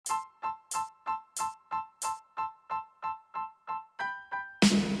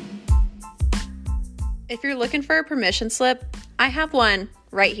If you're looking for a permission slip, I have one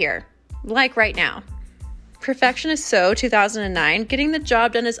right here, like right now. Perfection is so 2009, getting the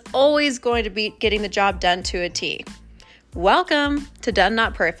job done is always going to be getting the job done to a T. Welcome to Done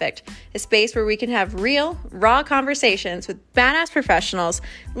Not Perfect, a space where we can have real, raw conversations with badass professionals,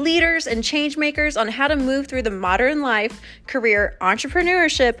 leaders, and change makers on how to move through the modern life, career,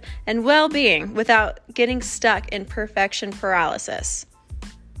 entrepreneurship, and well-being without getting stuck in perfection paralysis.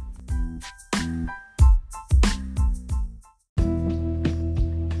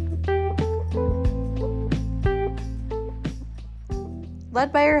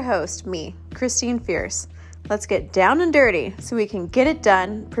 Led by your host, me, Christine Fierce. Let's get down and dirty so we can get it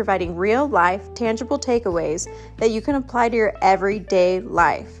done, providing real life, tangible takeaways that you can apply to your everyday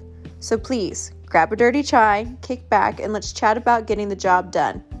life. So please, grab a dirty chai, kick back, and let's chat about getting the job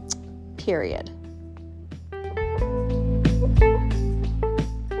done. Period.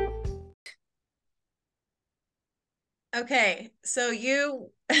 Okay, so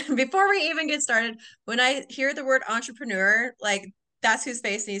before we even get started, when I hear the word entrepreneur, that's whose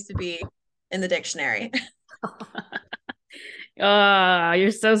face needs to be in the dictionary.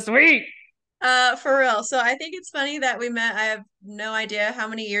 You're so sweet. For real. So I think it's funny that we met. I have no idea how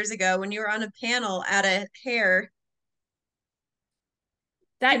many years ago when you were on a panel at a hair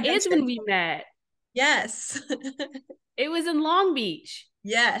That is convention. when we met. Yes. It was in Long Beach.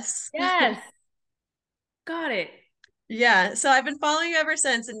 Yes. Yes. Got it. Yeah. So I've been following you ever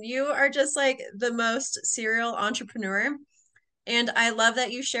since, and you are just like the most serial entrepreneur. And I love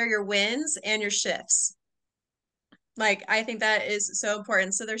that you share your wins and your shifts. I think that is so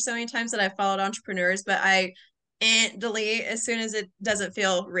important. So there's so many times that I've followed entrepreneurs, but I delete as soon as it doesn't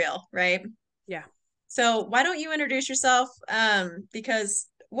feel real, right? Yeah. So why don't you introduce yourself? Because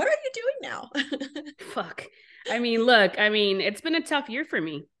what are you doing now? Fuck. Look, it's been a tough year for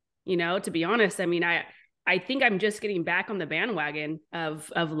me, to be honest. I think I'm just getting back on the bandwagon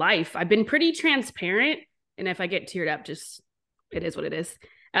of life. I've been pretty transparent. And if I get teared up, just, it is what it is.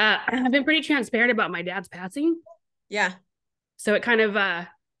 I've been pretty transparent about my dad's passing. Yeah. So it kind of,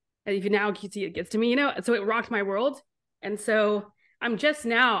 if now you see it gets to me, so it rocked my world. And so I'm just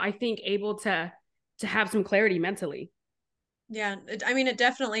now, I think, able to have some clarity mentally. Yeah. It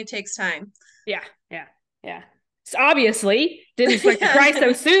definitely takes time. Yeah. So obviously didn't expect to cry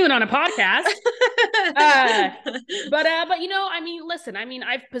so soon on a podcast. Listen,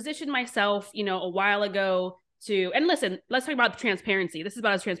 I've positioned myself, a while ago and listen, let's talk about the transparency. This is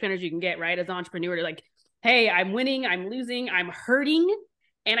about as transparent as you can get, right? As an entrepreneur, to hey, I'm winning, I'm losing, I'm hurting.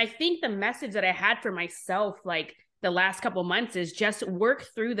 And I think the message that I had for myself, the last couple months, is just work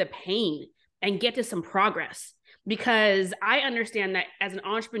through the pain and get to some progress. Because I understand that as an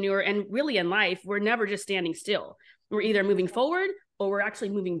entrepreneur and really in life, we're never just standing still. We're either moving forward or we're actually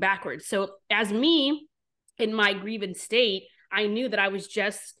moving backwards. So as me, in my grievance state, I knew that I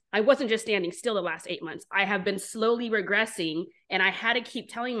wasn't just standing still the last 8 months. I have been slowly regressing, and I had to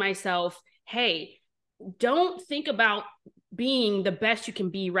keep telling myself, hey, don't think about being the best you can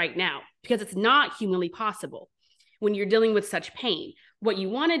be right now, because it's not humanly possible when you're dealing with such pain. What you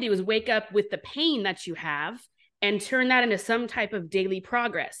want to do is wake up with the pain that you have and turn that into some type of daily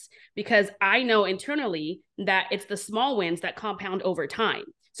progress, because I know internally that it's the small wins that compound over time.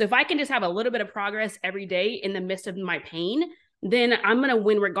 So if I can just have a little bit of progress every day in the midst of my pain, then I'm going to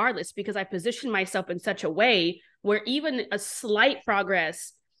win regardless, because I position myself in such a way where even a slight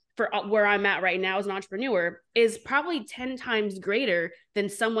progress for where I'm at right now as an entrepreneur is probably 10 times greater than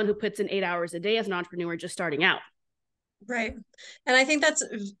someone who puts in 8 hours a day as an entrepreneur just starting out. Right. And I think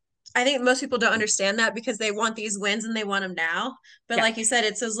most people don't understand that, because they want these wins and they want them now. But yeah, like you said,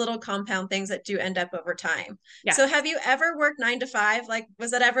 it's those little compound things that do end up over time. Yeah. So have you ever worked 9 to 5?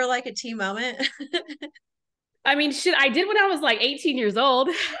 Was that ever a tea moment? Shit, I did when I was 18 years old.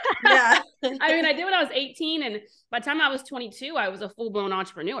 Yeah. I did when I was 18, and by the time I was 22, I was a full-blown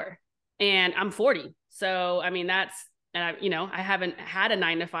entrepreneur, and I'm 40. So, I haven't had a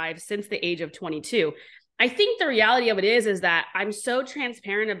 9 to 5 since the age of 22. I think the reality of it is that I'm so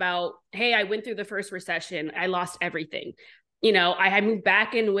transparent about, hey, I went through the first recession. I lost everything. I had moved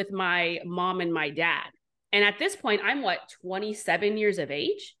back in with my mom and my dad. And at this point, I'm 27 years of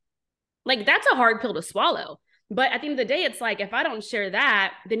age? That's a hard pill to swallow. But at the end of the day, it's if I don't share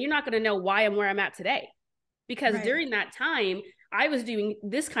that, then you're not going to know why I'm where I'm at today. Because during that time, I was doing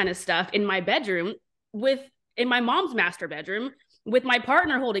this kind of stuff in my bedroom in my mom's master bedroom with my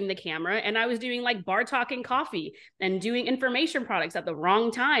partner holding the camera. And I was doing bar talk and coffee and doing information products at the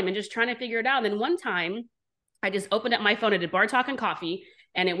wrong time and just trying to figure it out. And then one time I just opened up my phone, I did bar talk and coffee.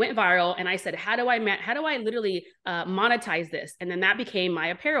 and it went viral. And I said, how do I literally monetize this? And then that became my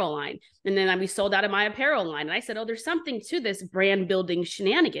apparel line. And then we sold out of my apparel line. And I said, oh, there's something to this brand building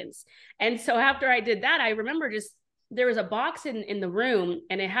shenanigans. And so after I did that, I remember there was a box in the room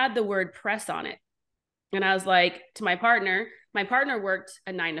and it had the word press on it. And I was like to my partner worked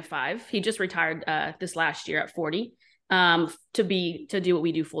a 9 to 5. He just retired this last year at 40 to do what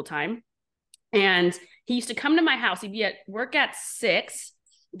we do full time. And he used to come to my house. He'd be at work at 6,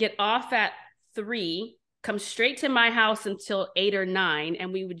 get off at 3, come straight to my house until 8 or 9.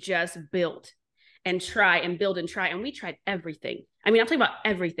 And we would just build and try and build and try. And we tried everything. I mean, I'm talking about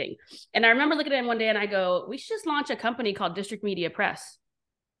everything. And I remember looking at him one day and I go, we should just launch a company called District Media Press.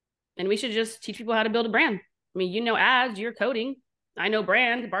 And we should just teach people how to build a brand. I mean, you know ads, you're coding. I know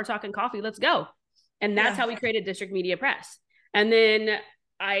brand, Bar Talk and Coffee, let's go. And that's how we created District Media Press. And then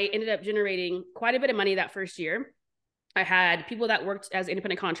I ended up generating quite a bit of money that first year. I had people that worked as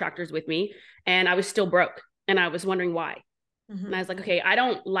independent contractors with me, and I was still broke. And I was wondering why. Mm-hmm. And I was like, okay, I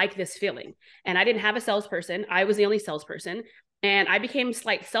don't like this feeling. And I didn't have a salesperson. I was the only salesperson. And I became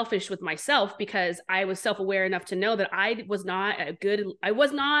slightly selfish with myself because I was self-aware enough to know that I'm not a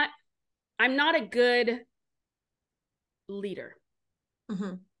good leader.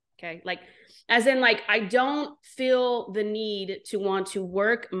 Mm-hmm. Okay. Like, as in, like, I don't feel the need to want to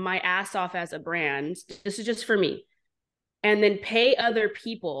work my ass off as a brand. This is just for me. And then pay other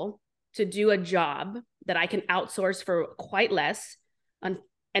people to do a job that I can outsource for quite less. And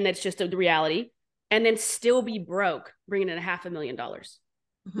that's just the reality. And then still be broke, bringing in $500,000.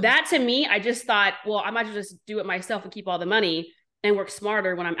 Mm-hmm. That to me, I just thought, well, I might just do it myself and keep all the money and work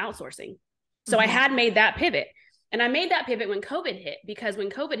smarter when I'm outsourcing. So I had made that pivot. And I made that pivot when COVID hit, because when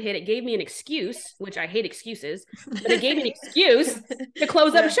COVID hit, it gave me an excuse, which I hate excuses, but it gave me an excuse to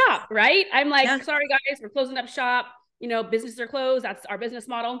close up shop, right? I'm like, sorry guys, we're closing up shop. You know, businesses are closed. That's our business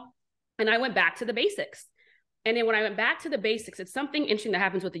model. And I went back to the basics. And then when I went back to the basics, it's something interesting that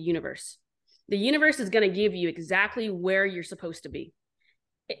happens with the universe. The universe is going to give you exactly where you're supposed to be.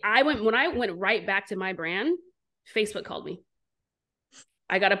 When I went right back to my brand, Facebook called me.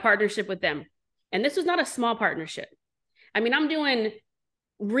 I got a partnership with them. And this was not a small partnership. I mean, I'm doing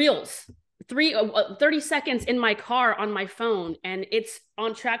reels, 30 seconds in my car on my phone, and it's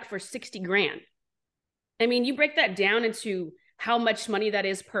on track for 60 grand. I mean, you break that down into how much money that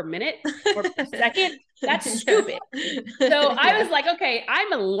is per minute or per second, that's stupid. So I was like, okay,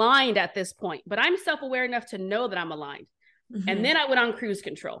 I'm aligned at this point, but I'm self-aware enough to know that I'm aligned. Mm-hmm. And then I went on cruise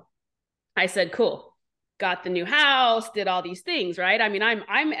control. I said, cool. Got the new house, did all these things, right? I mean, I'm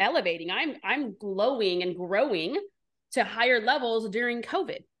elevating, I'm glowing and growing to higher levels during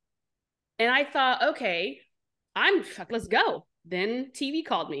COVID. And I thought, okay, let's go. Then TV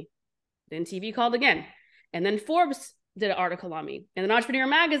called me. Then TV called again. And then Forbes did an article on me. And then Entrepreneur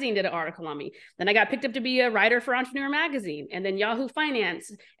Magazine did an article on me. Then I got picked up to be a writer for Entrepreneur Magazine. And then Yahoo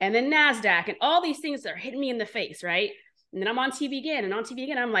Finance. And then NASDAQ. And all these things that are hitting me in the face, right? And then I'm on TV again and on TV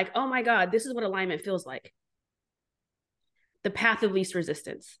again. I'm like, oh my God, this is what alignment feels like. The path of least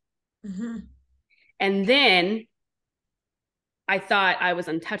resistance. Mm-hmm. And then I thought I was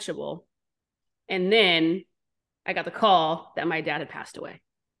untouchable. And then I got the call that my dad had passed away.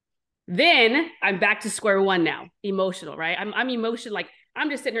 Then I'm back to square one now, emotional, right? I'm emotional. Like, I'm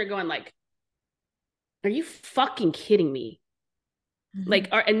just sitting here going like, are you fucking kidding me?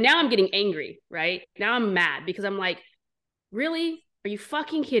 Mm-hmm. And now I'm getting angry, right? Now I'm mad because I'm like, really? Are you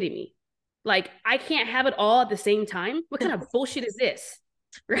fucking kidding me? Like, I can't have it all at the same time. What kind of bullshit is this?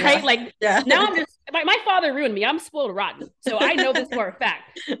 Right? Now I'm just, my father ruined me. I'm spoiled rotten. So I know this for a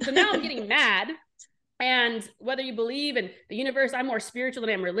fact. So now I'm getting mad. And whether you believe in the universe, I'm more spiritual than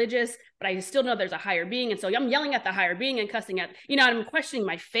I am religious, but I still know there's a higher being. And so I'm yelling at the higher being and cussing at, I'm questioning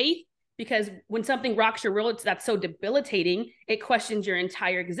my faith, because when something rocks your world, that's so debilitating, it questions your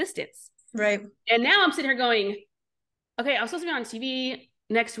entire existence. Right. And now I'm sitting here going, okay, I was supposed to be on TV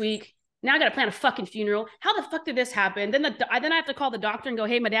next week. Now I got to plan a fucking funeral. How the fuck did this happen? Then I have to call the doctor and go,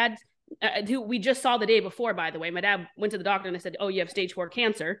 hey, my dad, who we just saw the day before, by the way, my dad went to the doctor and they said, oh, you have stage 4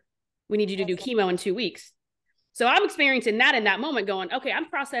 cancer. We need you to do chemo in 2 weeks. So I'm experiencing that in that moment going, okay, I'm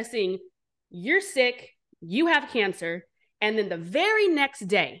processing, you're sick, you have cancer. And then the very next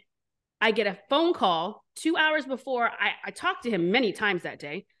day, I get a phone call 2 hours before. I talked to him many times that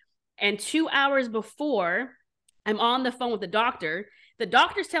day. And 2 hours before I'm on the phone with the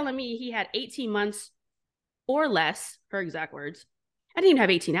doctor's telling me he had 18 months or less, her exact words. I didn't even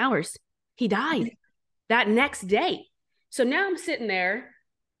have 18 hours. He died that next day. So now I'm sitting there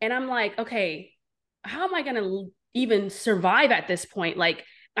and I'm like, okay, how am I going to even survive at this point? Like,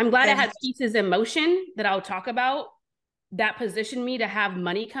 I'm glad I had pieces in motion that I'll talk about that positioned me to have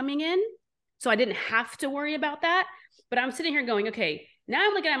money coming in. So I didn't have to worry about that. But I'm sitting here going, okay, now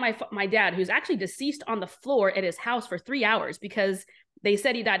I'm looking at my dad, who's actually deceased on the floor at his house for 3 hours because they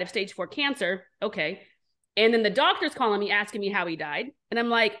said he died of stage 4 cancer. Okay. And then the doctor's calling me, asking me how he died. And I'm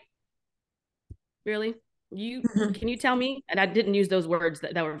like, really? Can you tell me? And I didn't use those words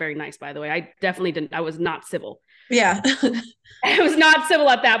that were very nice, by the way. I definitely didn't. I was not civil. Yeah. I was not civil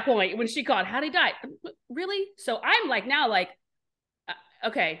at that point when she called. How did he die? Really? So I'm like, now like,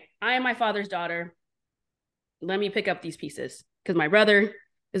 okay, I am my father's daughter. Let me pick up these pieces because my brother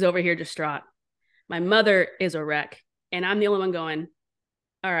is over here distraught. My mother is a wreck. And I'm the only one going,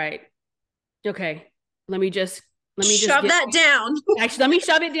 all right, okay, let me just shove that down. Actually, let me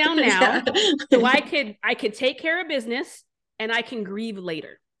shove it down now. Yeah. So I could take care of business and I can grieve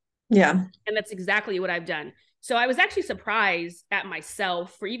later. Yeah. And that's exactly what I've done. So I was actually surprised at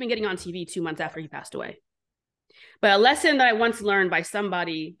myself for even getting on TV 2 months after he passed away. But a lesson that I once learned by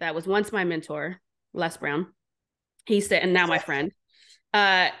somebody that was once my mentor, Les Brown, he said, and now my friend,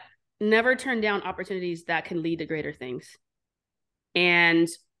 never turn down opportunities that can lead to greater things. And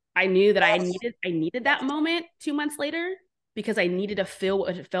I knew that I needed that moment 2 months later because I needed to feel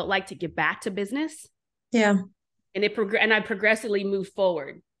what it felt like to get back to business. Yeah. And I progressively moved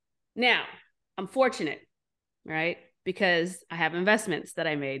forward. Now, I'm fortunate, right? Because I have investments that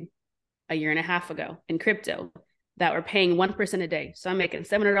I made a year and a half ago in crypto that were paying 1% a day. So I'm making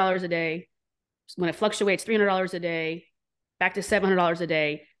 $700 a day. When it fluctuates, $300 a day, back to $700 a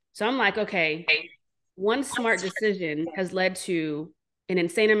day. So I'm like, okay, one smart decision has led to an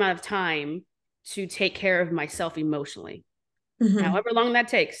insane amount of time to take care of myself emotionally. Mm-hmm. However long that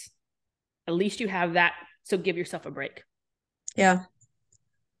takes, at least you have that. So give yourself a break. Yeah.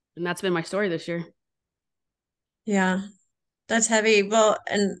 And that's been my story this year. Yeah, that's heavy. Well,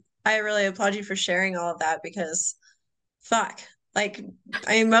 and I really applaud you for sharing all of that because fuck. Like,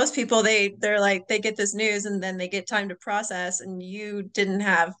 I mean, most people, they're like, they get this news and then they get time to process, and you didn't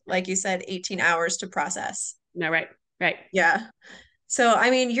have, like you said, 18 hours to process. No, right. Yeah. So,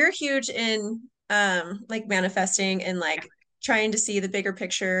 I mean, you're huge in like manifesting and like trying to see the bigger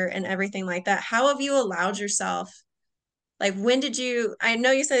picture and everything like that. How have you allowed yourself, like, when did you, I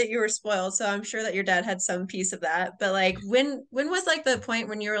know you said that you were spoiled, so I'm sure that your dad had some piece of that, but like, when was like the point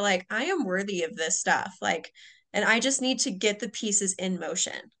when you were like, I am worthy of this stuff? Like, and I just need to get the pieces in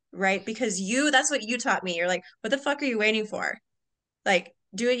motion, right? Because that's what you taught me. You're like, what the fuck are you waiting for? Like,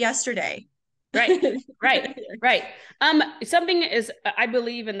 do it yesterday. Right. Something is, I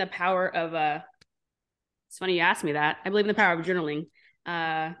believe in the power of, it's funny you asked me that. I believe in the power of journaling.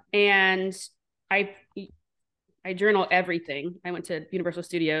 And I journal everything. I went to Universal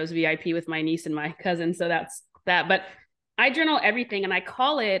Studios VIP with my niece and my cousin. So that's that. But I journal everything and I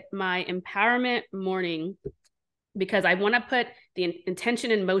call it my empowerment morning because I want to put the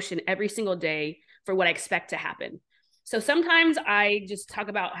intention in motion every single day for what I expect to happen. So sometimes I just talk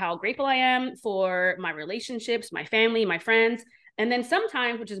about how grateful I am for my relationships, my family, my friends. And then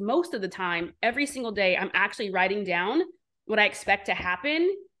sometimes, which is most of the time, every single day, I'm actually writing down what I expect to happen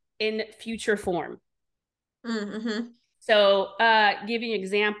in future form. Mm-hmm. So give you an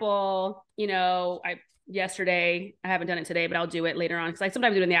example, yesterday, I haven't done it today, but I'll do it later on because I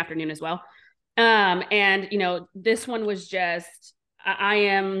sometimes do it in the afternoon as well. And this one was just, I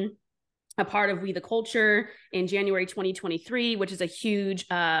am a part of We the Culture in January 2023, which is a huge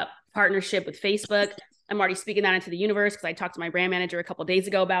partnership with Facebook. I'm already speaking that into the universe because I talked to my brand manager a couple of days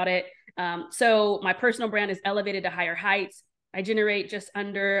ago about it. So my personal brand is elevated to higher heights. I generate just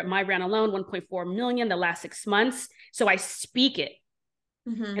under my brand alone, 1.4 million the last 6 months. So I speak it.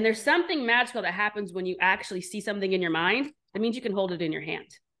 Mm-hmm. And there's something magical that happens when you actually see something in your mind. That means you can hold it in your hand.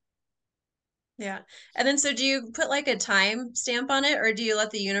 Yeah. And then, so do you put like a time stamp on it, or do you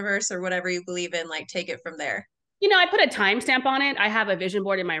let the universe or whatever you believe in, like, take it from there? I put a time stamp on it. I have a vision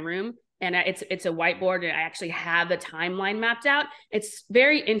board in my room and it's a whiteboard and I actually have the timeline mapped out. It's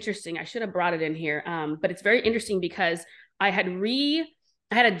very interesting. I should have brought it in here. But it's very interesting because I had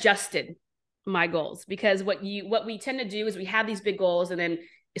adjusted my goals because what we tend to do is we have these big goals and then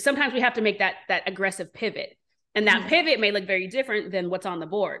sometimes we have to make that aggressive pivot. And that pivot may look very different than what's on the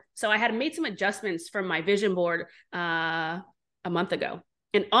board. So I had made some adjustments from my vision board a month ago.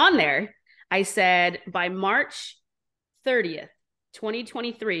 And on there, I said by March 30th,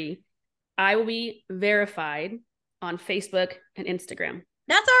 2023, I will be verified on Facebook and Instagram.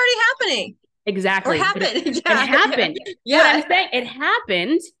 That's already happening. Exactly. Or happened. It happened. Yeah. What I'm saying, it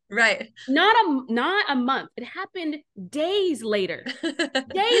happened. Right. Not a month. It happened days later.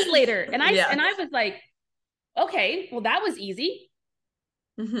 And I was like, okay, well, that was easy.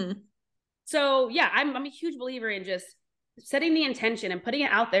 Mm-hmm. So yeah, I'm a huge believer in just setting the intention and putting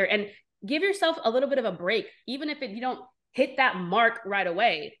it out there, and give yourself a little bit of a break, even if you don't hit that mark right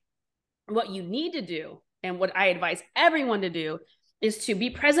away. What you need to do, and what I advise everyone to do, is to be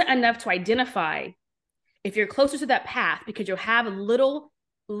present enough to identify if you're closer to that path, because you'll have little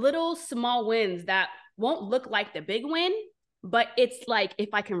small wins that won't look like the big win, but it's like, if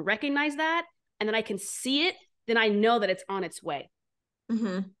I can recognize that and then I can see it, then I know that it's on its way.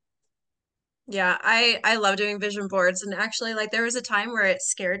 Mm-hmm. Yeah, I love doing vision boards, and actually, like, there was a time where it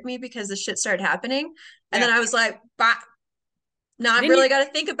scared me because the shit started happening, and then I was like, bah, now I've really got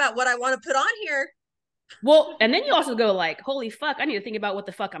to think about what I want to put on here. Well, and then you also go like, holy fuck, I need to think about what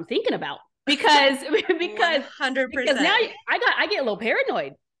the fuck I'm thinking about, because 100%. Because now I get a little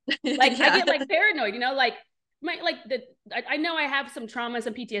paranoid. Like, yeah. I get like paranoid, you know, like I know I have some trauma,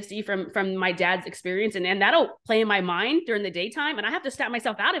 some PTSD from my dad's experience, and that'll play in my mind during the daytime, and I have to snap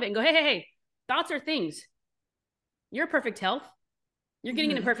myself out of it and go, hey, thoughts are things. You're perfect health. You're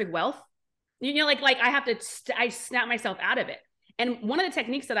getting into perfect wealth. You know, like I snap myself out of it. And one of the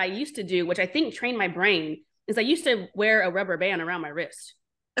techniques that I used to do, which I think trained my brain, is I used to wear a rubber band around my wrist.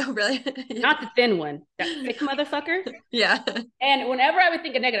 Oh, really? Yeah. Not the thin one, that thick motherfucker. Yeah. And whenever I would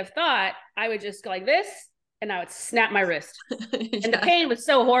think a negative thought, I would just go like this, and I would snap my wrist. And the pain was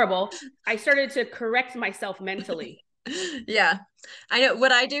so horrible, I started to correct myself mentally. Yeah, I know.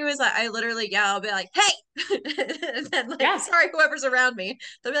 What I do is I literally, I'll be like, hey, and then like, sorry, whoever's around me,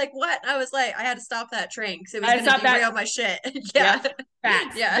 they'll be like, what? I was like, I had to stop that train because it was going to derail my shit. Yeah.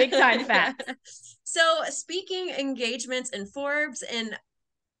 Facts. Yeah. Big time facts. So speaking engagements and Forbes and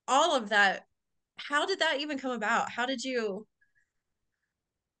all of that, how did that even come about? How did you?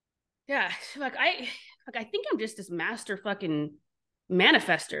 Yeah, I think I'm just this master fucking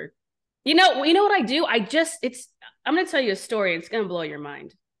manifester. You know what I do? I'm going to tell you a story. It's going to blow your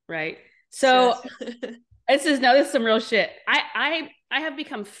mind. Right. So this is some real shit. I have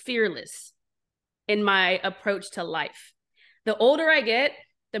become fearless in my approach to life. The older I get,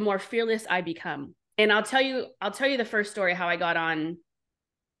 the more fearless I become. And I'll tell you the first story, how I got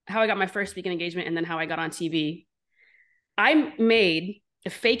my first speaking engagement, and then how I got on TV. I made a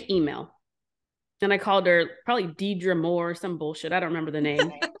fake email, and I called her probably Deidre Moore or some bullshit. I don't remember the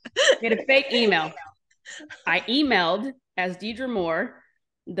name. Made a fake email. I emailed as Deidre Moore,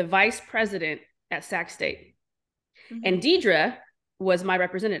 the vice president at Sac State. Mm-hmm. And Deidre was my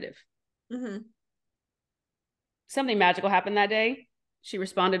representative. Mm-hmm. Something magical happened that day. She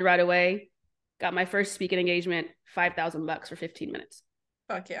responded right away. Got my first speaking engagement, $5,000 for 15 minutes.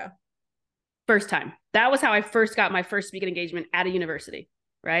 Fuck yeah. First time. That was how I first got my first speaking engagement at a university,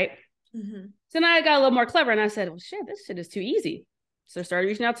 right? Mm-hmm. So now I got a little more clever, and I said, well, shit, this shit is too easy. So I started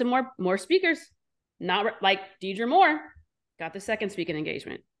reaching out to more speakers, not like Deidre Moore. Got the second speaking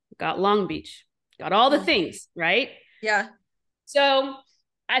engagement, got Long Beach, got all the things, right? Yeah. So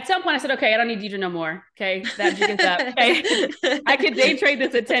at some point I said, okay, I don't need Deidre no more. Okay, that jig is up. Okay, I could day trade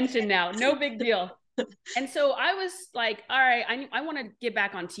this attention now. No big deal. And so I was like, all right, I want to get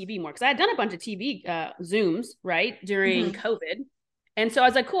back on TV more, because I had done a bunch of TV Zooms, right, during COVID. And so I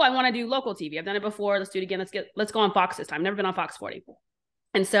was like, cool, I want to do local TV. I've done it before. Let's do it again. Let's go on Fox this time. Never been on Fox 40.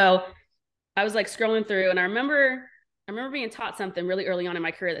 And so I was like scrolling through, and I remember being taught something really early on in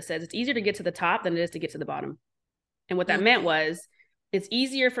my career that says it's easier to get to the top than it is to get to the bottom. And what that meant was, it's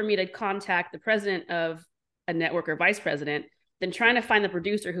easier for me to contact the president of a network or vice president than trying to find the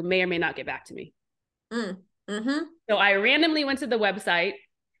producer who may or may not get back to me. Mm-hmm. So I randomly went to the website,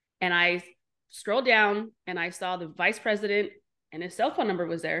 and I scrolled down, and I saw the vice president, and his cell phone number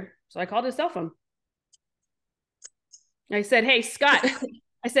was there. So I called his cell phone. I said, hey, Scott.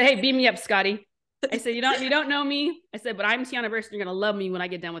 I said, hey, beam me up, Scotty. I said, you don't know me. I said, but I'm Tiana Burst. You're going to love me when I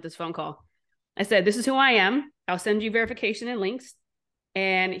get done with this phone call. I said, this is who I am. I'll send you verification and links.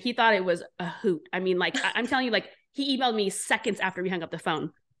 And he thought it was a hoot. I mean, like, I'm telling you, like, he emailed me seconds after we hung up the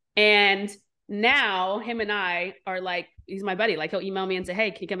phone. And now him and I are like, he's my buddy. Like, he'll email me and say,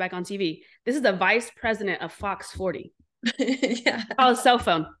 hey, can you come back on TV? This is the vice president of Fox 40. Yeah. Call his cell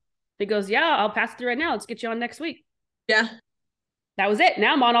phone. He goes, yeah, I'll pass it through right now. Let's get you on next week. Yeah. That was it.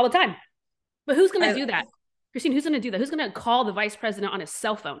 Now I'm on all the time. But who's going to do that? Christine, who's going to do that? Who's going to call the vice president on his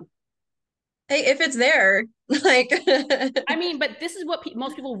cell phone? Hey, if it's there, like. I mean, but this is what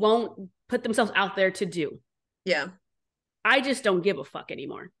most people won't put themselves out there to do. Yeah. I just don't give a fuck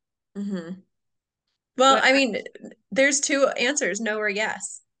anymore. Mm-hmm. Well, I mean, there's two answers, no or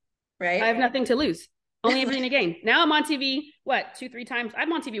yes, right? I have nothing to lose. Only everything to gain. Now I'm on TV, 2-3 times?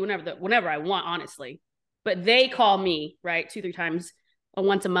 I'm on TV whenever I want, honestly. But they call me, right, 2-3 times,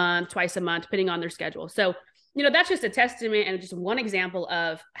 once a month, twice a month, depending on their schedule. So that's just a testament and just one example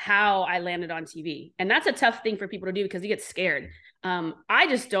of how I landed on TV. And that's a tough thing for people to do because you get scared.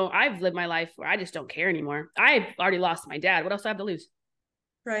 I've lived my life where I just don't care anymore. I've already lost my dad. What else do I have to lose?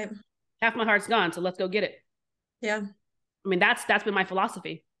 Right. Half my heart's gone. So let's go get it. Yeah. I mean, that's been my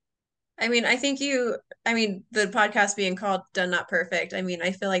philosophy. I mean, the podcast being called Done Not Perfect. I mean,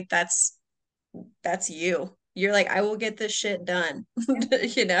 I feel like that's you. You're like, I will get this shit done.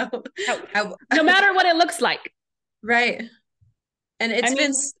 You know? No matter what it looks like. Right. And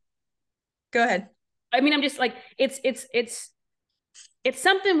go ahead. I mean, I'm just like, it's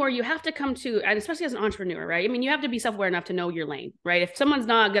something where you have to come to, and especially as an entrepreneur, right? I mean, you have to be self-aware enough to know your lane, right? If someone's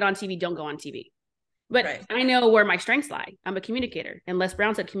not good on TV, don't go on TV. But right. I know where my strengths lie. I'm a communicator. And Les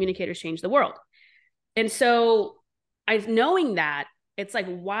Brown said communicators change the world. And so knowing that, it's like,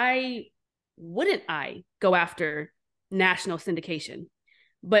 why wouldn't I go after national syndication?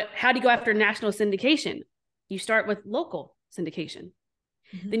 But how do you go after national syndication? You start with local syndication.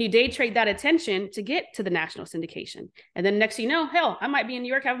 Mm-hmm. Then you day trade that attention to get to the national syndication. And then next thing you know, hell, I might be in New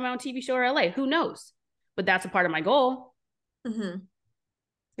York having my own TV show or LA. Who knows? But that's a part of my goal. Mm-hmm.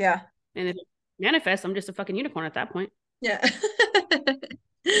 Yeah. And if it manifests, I'm just a fucking unicorn at that point. Yeah.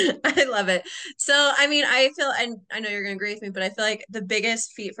 I love it. So, I mean, I feel, and I know you're going to agree with me, but I feel like the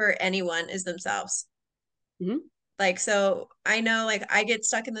biggest feat for anyone is themselves. Mm-hmm. Like, so I know, like, I get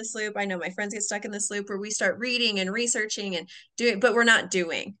stuck in this loop. I know my friends get stuck in this loop where we start reading and researching and doing, but we're not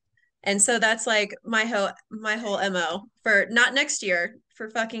doing. And so that's like my whole MO for not next year,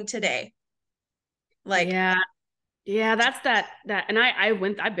 for fucking today. Like, yeah, that's that. And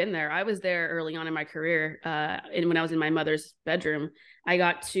I've been there. I was there early on in my career. And when I was in my mother's bedroom, I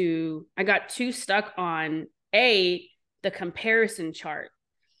got too stuck on the comparison chart.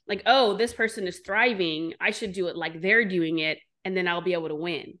 Like, oh, this person is thriving. I should do it like they're doing it. And then I'll be able to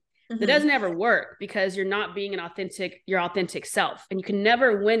win. Mm-hmm. That doesn't ever work because you're not being your authentic self. And you can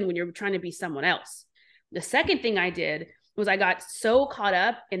never win when you're trying to be someone else. The second thing I did was I got so caught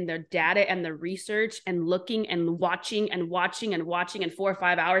up in the data and the research and looking and watching and 4 or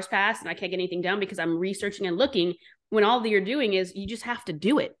 5 hours pass and I can't get anything done because I'm researching and looking when all that you're doing is you just have to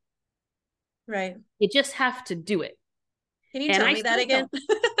do it. Right. You just have to do it. Can you tell me that again?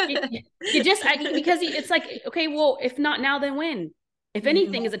 Because it's like, okay, well, if not now, then when? If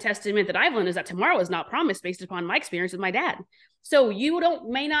anything is a testament that I've learned is that tomorrow is not promised based upon my experience with my dad. So you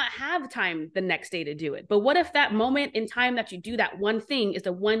may not have time the next day to do it. But what if that moment in time that you do that one thing is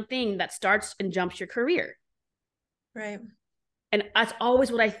the one thing that starts and jumps your career? Right. And that's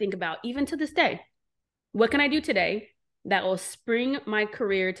always what I think about, even to this day. What can I do today that will spring my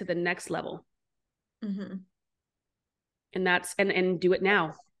career to the next level? Mm-hmm. And do it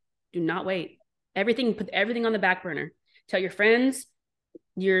now. Do not wait. Put everything on the back burner. Tell your friends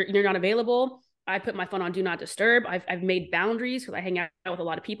you're not available. I put my phone on do not disturb. I've made boundaries because I hang out with a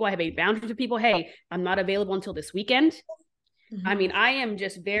lot of people. I have made boundaries with people. Hey, I'm not available until this weekend. Mm-hmm. I mean, I am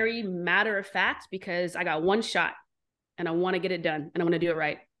just very matter of fact because I got one shot and I want to get it done and I want to do it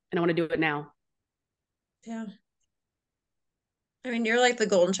right and I want to do it now. Yeah. I mean, you're like the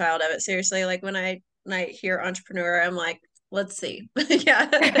golden child of it. Seriously. Like when I hear entrepreneur, I'm like, let's see. Yeah.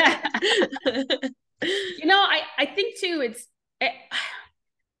 I think too,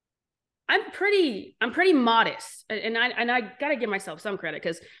 I'm pretty modest and I got to give myself some credit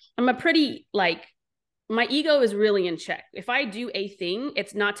because I'm my ego is really in check. If I do a thing,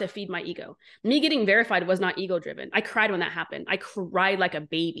 it's not to feed my ego. Me getting verified was not ego driven. I cried when that happened. I cried like a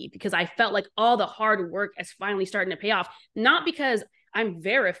baby because I felt like all the hard work is finally starting to pay off. Not because I'm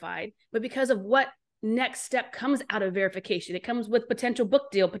verified, but because of what next step comes out of verification. It comes with potential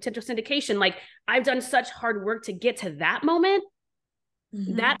book deal, potential syndication. Like I've done such hard work to get to that moment.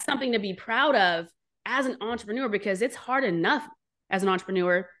 Mm-hmm. That's something to be proud of as an entrepreneur because it's hard enough as an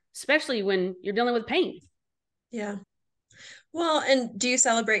entrepreneur, especially when you're dealing with pain. Yeah. Well, and do you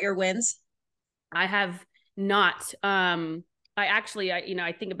celebrate your wins? I have not. I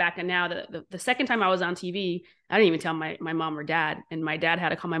think back and now the second time I was on TV, I didn't even tell my mom or dad. And my dad had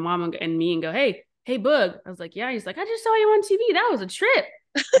to call my mom and me and go, hey, Boog. I was like, yeah. He's like, I just saw you on TV. That was a trip.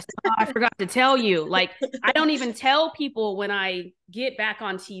 I forgot to tell you. Like, I don't even tell people when I get back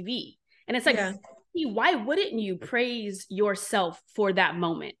on TV. And it's like, why wouldn't you praise yourself for that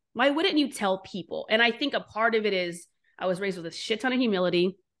moment? Why wouldn't you tell people? And I think a part of it is I was raised with a shit ton of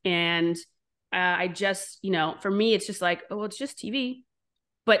humility. And I just, for me, it's just like, oh, it's just TV.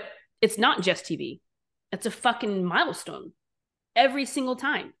 But it's not just TV. It's a fucking milestone every single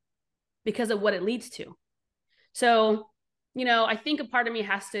time because of what it leads to. So, I think a part of me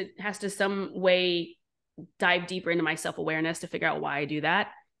has to some way dive deeper into my self-awareness to figure out why I do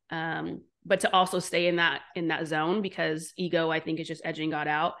that. but to also stay in that zone, because ego, I think, is just edging God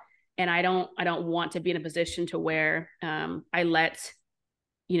out. And I don't want to be in a position to where I let,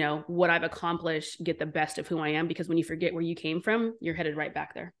 you know, what I've accomplished get the best of who I am, because when you forget where you came from, you're headed right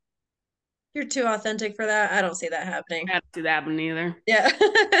back there. You're too authentic for that. I don't see that happening. I don't see that happening either. Yeah.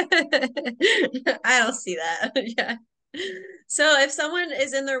 I don't see that. Yeah. So if someone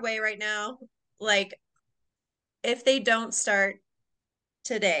is in their way right now, like if they don't start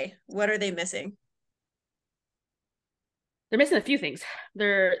today, what are they missing? They're missing a few things.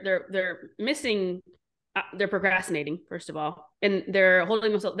 They're missing. They're procrastinating, first of all, and they're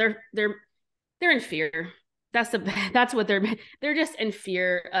holding themselves. They're in fear. That's what they're just in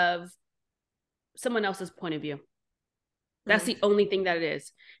fear of someone else's point of view. That's the only thing that it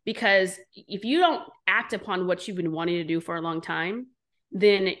is. Because if you don't act upon what you've been wanting to do for a long time,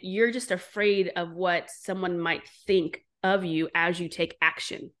 then you're just afraid of what someone might think of you as you take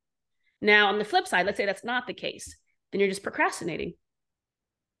action. Now, on the flip side, let's say that's not the case. Then you're just procrastinating.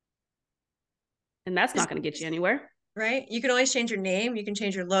 And that's not going to get you anywhere. Right? You can always change your name. You can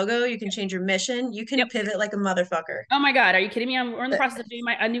change your logo. You can change your mission. You can pivot like a motherfucker. Oh my God. Are you kidding me? We're in the process of doing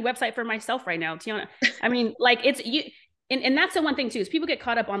a new website for myself right now, Tiana. I mean, like it's you. And that's the one thing too, is people get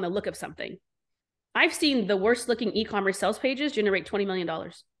caught up on the look of something. I've seen the worst looking e-commerce sales pages generate $20 million.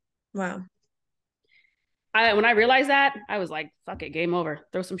 Wow. When I realized that, I was like, fuck it, game over.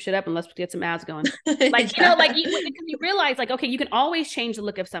 Throw some shit up and let's get some ads going. Like, you know, like you realize like, okay, you can always change the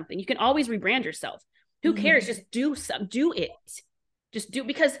look of something. You can always rebrand yourself. Who cares? Just do it. Just do,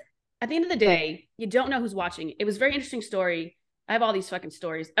 because at the end of the day, you don't know who's watching. It was a very interesting story. I have all these fucking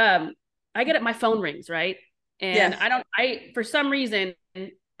stories. I get it. My phone rings, right? And for some reason,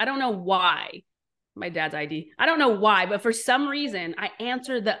 I don't know why, my dad's ID. I don't know why, but for some reason I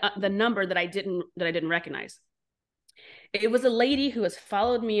answered the number that I didn't recognize. It was a lady who has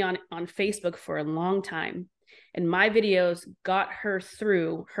followed me on Facebook for a long time. And my videos got her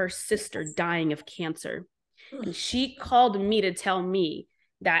through her sister dying of cancer. And she called me to tell me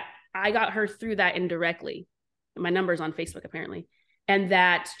that I got her through that indirectly. My number's on Facebook, apparently. And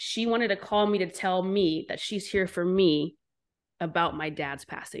that she wanted to call me to tell me that she's here for me about my dad's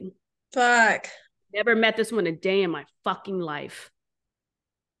passing. Fuck. Never met this woman a day in my fucking life.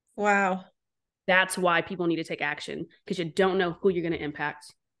 Wow. That's why people need to take action, because you don't know who you're going to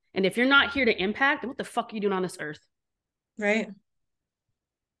impact. And if you're not here to impact, then what the fuck are you doing on this earth? Right.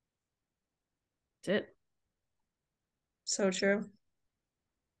 That's it. So true.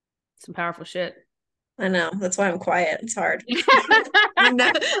 Some powerful shit. I know. That's why I'm quiet. It's hard. I'm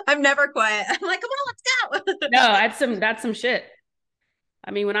never quiet. I'm like, come on, let's go. No, that's some shit.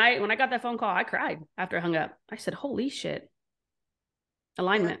 I mean, when I got that phone call, I cried after I hung up. I said, holy shit.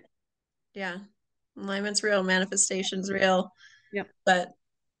 Alignment. Yeah. Alignment's real. Manifestation's real. Yep. But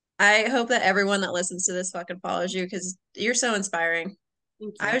I hope that everyone that listens to this fucking follows you, because you're so inspiring.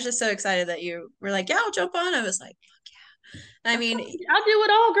 Thank you. I was just so excited that you were like, yeah, I'll jump on. I was like, fuck yeah. I mean, I'll do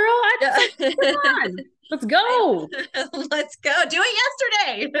it all, girl. Come on. Let's go. Let's go. Do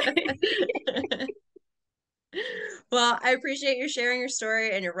it yesterday. Well, I appreciate you sharing your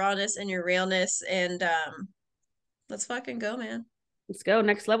story and your rawness and your realness. And let's fucking go, man. Let's go.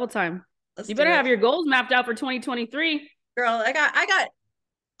 Next level time. You better have your goals mapped out for 2023. Girl, I got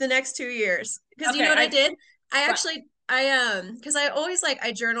the next 2 years. Because you know what I did? Because I always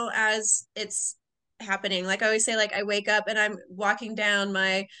I journal as it's happening. Like I always say, like I wake up and I'm walking down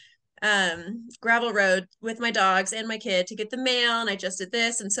my gravel road with my dogs and my kid to get the mail, and I just did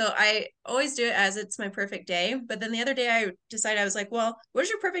this. And so I always do it as it's my perfect day. But then the other day I decided, I was like, well, what does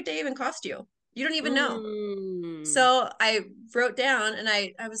your perfect day even cost you? You don't even know. So I wrote down, and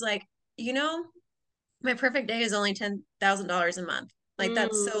I was like, you know, my perfect day is only $10,000 a month. Like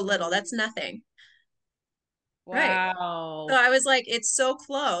that's so little. That's nothing. Wow. Right. So I was like, it's so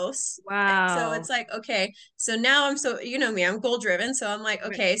close. Wow. So it's like, okay, so now I'm so, you know me, I'm goal driven. So I'm like,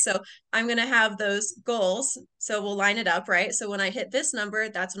 okay, so I'm going to have those goals. So we'll line it up, right? So when I hit this number,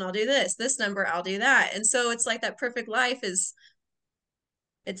 that's when I'll do this number, I'll do that. And so it's like that perfect life is,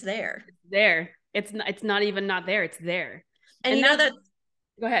 it's there. It's not even not there. It's there. And you know that,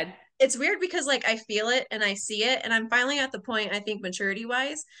 go ahead. It's weird because I feel it and I see it, and I'm finally at the point, I think maturity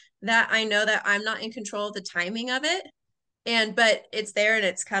wise, that I know that I'm not in control of the timing of it. But it's there and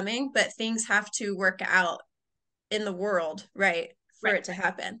it's coming, but things have to work out in the world, right? For it to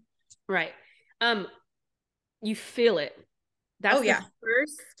happen. Right. You feel it. That's the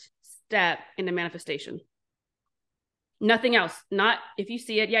first step in the manifestation. Nothing else. Not if you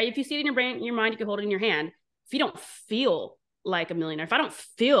see it. Yeah. If you see it in your brain, in your mind, you can hold it in your hand. If you don't feel like a millionaire, if I don't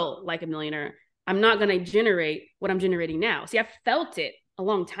feel like a millionaire, I'm not going to generate what I'm generating now. See, I felt it a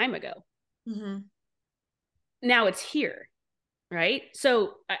long time ago. Mm-hmm. Now it's here, right?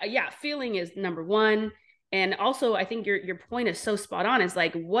 So yeah, feeling is number one. And also I think your point is so spot on. It's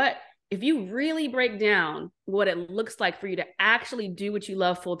like, what if you really break down what it looks like for you to actually do what you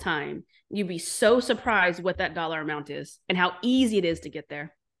love full time, you'd be so surprised what that dollar amount is and how easy it is to get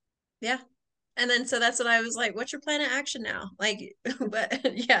there. Yeah. And then so that's what I was like, what's your plan of action now? Like, but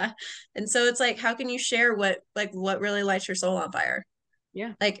yeah. And so it's like, how can you share what really lights your soul on fire?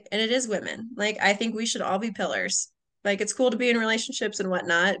 Yeah. Like, and it is women. Like, I think we should all be pillars. Like, it's cool to be in relationships and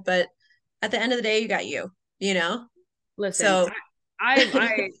whatnot, but at the end of the day, you got you, you know? Listen, So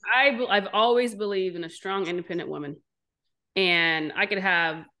I've always believed in a strong, independent woman, and I could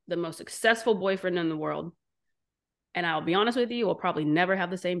have the most successful boyfriend in the world, and I'll be honest with you, we'll probably never have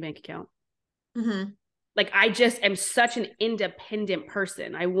the same bank account. mm-hmm. Like, I just am such an independent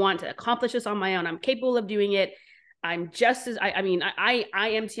person. I want to accomplish this on my own. I'm capable of doing it. I'm just as I mean, I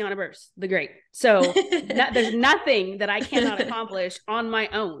am Tiana Burse, the great. So there's nothing that I cannot accomplish on my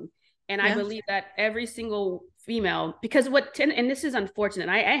own. And I believe that every single female, because and this is unfortunate.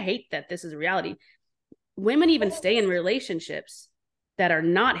 I hate that this is a reality. Women even stay in relationships that are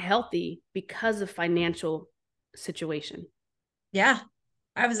not healthy because of financial situation. Yeah.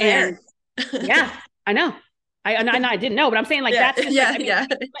 I was there. Yeah, I know. I didn't know, but I'm saying like yeah, that's just yeah, like, I mean, yeah.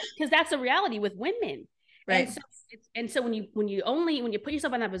 because that's a reality with women. Right. And so when you put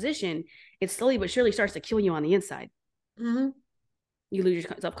yourself in that position, it slowly but surely starts to kill you on the inside. Mm-hmm. You lose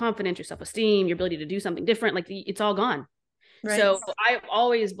your self-confidence, your self-esteem, your ability to do something different. Like it's all gone. Right. So I've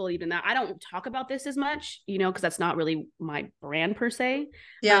always believed in that. I don't talk about this as much, because that's not really my brand per se.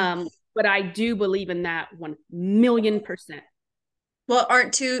 Yeah. But I do believe in that 1,000,000%. Well,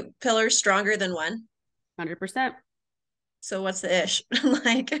 aren't two pillars stronger than one? 100%. So what's the ish?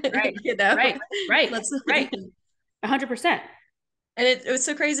 Like, right, right. 100%. And it was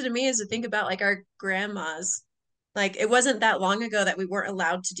so crazy to me is to think about like our grandmas. Like it wasn't that long ago that we weren't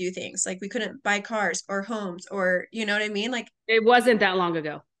allowed to do things. Like we couldn't buy cars or homes or you know what I mean? Like it wasn't that long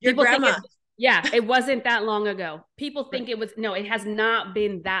ago. Your grandma. It wasn't that long ago. People think it was, no, it has not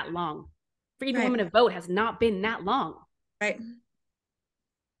been that long. For even women to vote has not been that long. Right.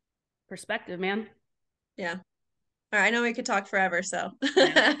 Perspective, man. Yeah. All right, I know we could talk forever, so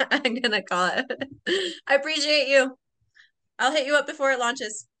I'm gonna call it. I appreciate you. I'll hit you up before it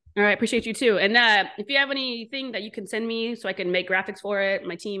launches. All right, appreciate you too. And if you have anything that you can send me so I can make graphics for it,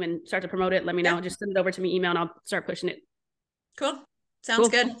 my team, and start to promote it, let me know. Just send it over to me, email, and I'll start pushing it. Cool. Sounds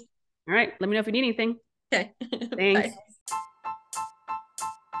good. All right, let me know if you need anything. Okay. Thanks. Bye.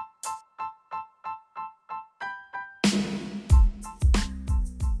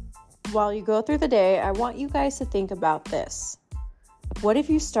 While you go through the day, I want you guys to think about this. What if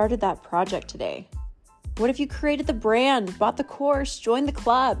you started that project today? What if you created the brand, bought the course, joined the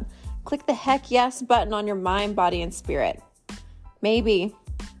club, click the heck yes button on your mind, body, and spirit? Maybe,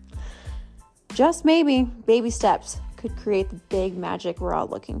 just maybe, baby steps could create the big magic we're all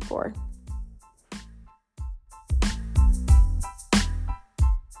looking for.